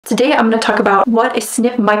Today I'm going to talk about what a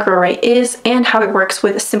SNP microarray is and how it works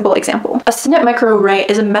with a simple example. A SNP microarray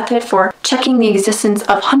is a method for checking the existence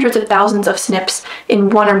of hundreds of thousands of SNPs in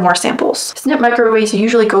one or more samples. SNP microarrays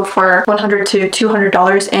usually go for $100 to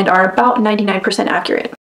 $200 and are about 99%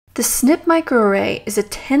 accurate. The SNP microarray is a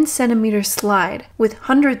 10 centimeter slide with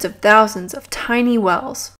hundreds of thousands of tiny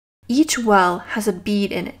wells. Each well has a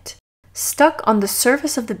bead in it. Stuck on the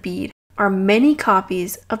surface of the bead are many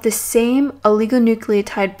copies of the same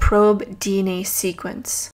oligonucleotide probe DNA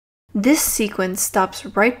sequence. This sequence stops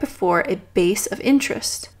right before a base of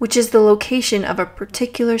interest, which is the location of a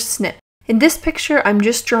particular SNP. In this picture, I'm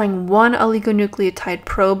just drawing one oligonucleotide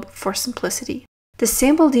probe for simplicity. The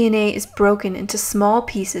sample DNA is broken into small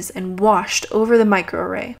pieces and washed over the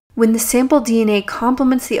microarray. When the sample DNA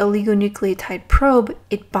complements the oligonucleotide probe,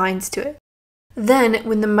 it binds to it. Then,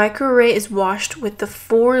 when the microarray is washed with the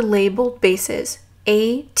 4 labeled bases,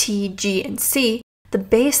 A, T, G, and C, the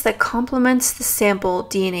base that complements the sample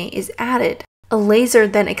DNA is added. A laser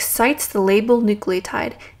then excites the labeled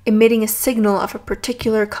nucleotide, emitting a signal of a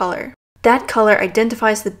particular color. That color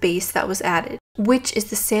identifies the base that was added, which is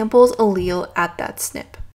the sample's allele at that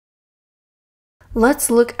SNP. Let's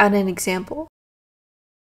look at an example.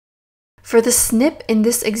 For the SNP in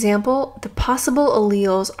this example, the possible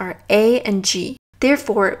alleles are A and G.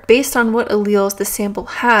 Therefore, based on what alleles the sample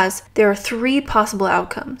has, there are 3 possible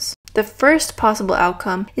outcomes. The first possible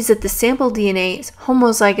outcome is that the sample DNA is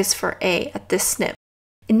homozygous for A at this SNP.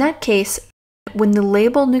 In that case, when the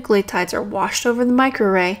labeled nucleotides are washed over the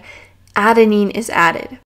microarray, adenine is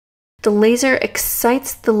added. The laser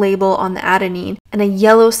excites the label on the adenine and a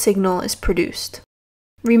yellow signal is produced.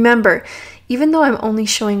 Remember, even though I'm only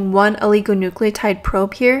showing one oligonucleotide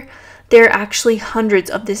probe here, there are actually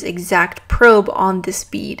hundreds of this exact probe on this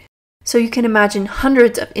bead. So you can imagine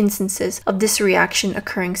hundreds of instances of this reaction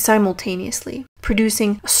occurring simultaneously,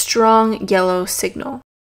 producing a strong yellow signal.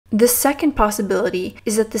 The second possibility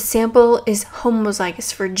is that the sample is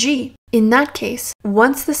homozygous for G. In that case,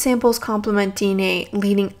 once the sample's complement DNA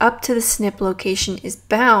leading up to the SNP location is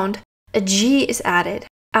bound, a G is added.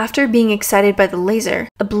 After being excited by the laser,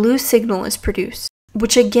 a blue signal is produced,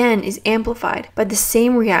 which again is amplified by the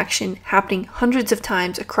same reaction happening hundreds of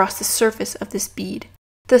times across the surface of this bead.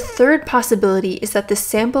 The third possibility is that the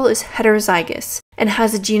sample is heterozygous and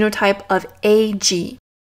has a genotype of AG.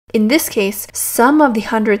 In this case, some of the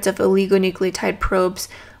hundreds of oligonucleotide probes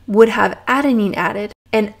would have adenine added,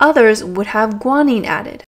 and others would have guanine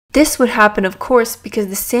added. This would happen, of course, because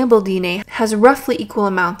the sample DNA has roughly equal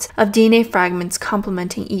amounts of DNA fragments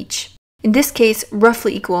complementing each. In this case,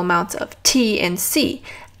 roughly equal amounts of T and C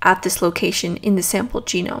at this location in the sample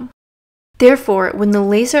genome. Therefore, when the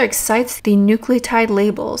laser excites the nucleotide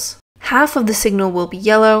labels, half of the signal will be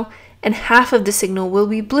yellow and half of the signal will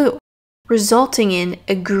be blue, resulting in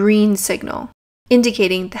a green signal,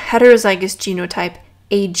 indicating the heterozygous genotype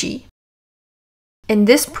AG. And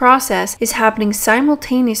this process is happening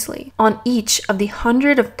simultaneously on each of the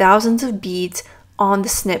hundred of thousands of beads on the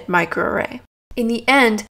SNP microarray. In the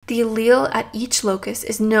end, the allele at each locus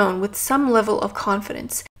is known with some level of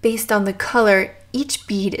confidence based on the color each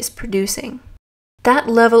bead is producing. That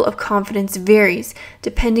level of confidence varies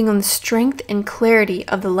depending on the strength and clarity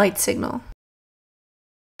of the light signal.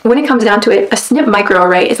 When it comes down to it, a SNP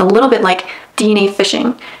microarray is a little bit like DNA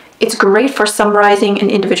fishing. It's great for summarizing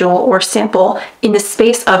an individual or sample in the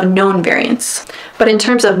space of known variants. But in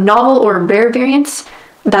terms of novel or rare variants,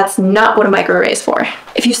 that's not what a microarray is for.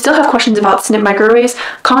 If you still have questions about SNP microarrays,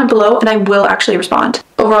 comment below and I will actually respond.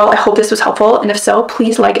 Overall, I hope this was helpful, and if so,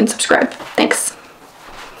 please like and subscribe. Thanks.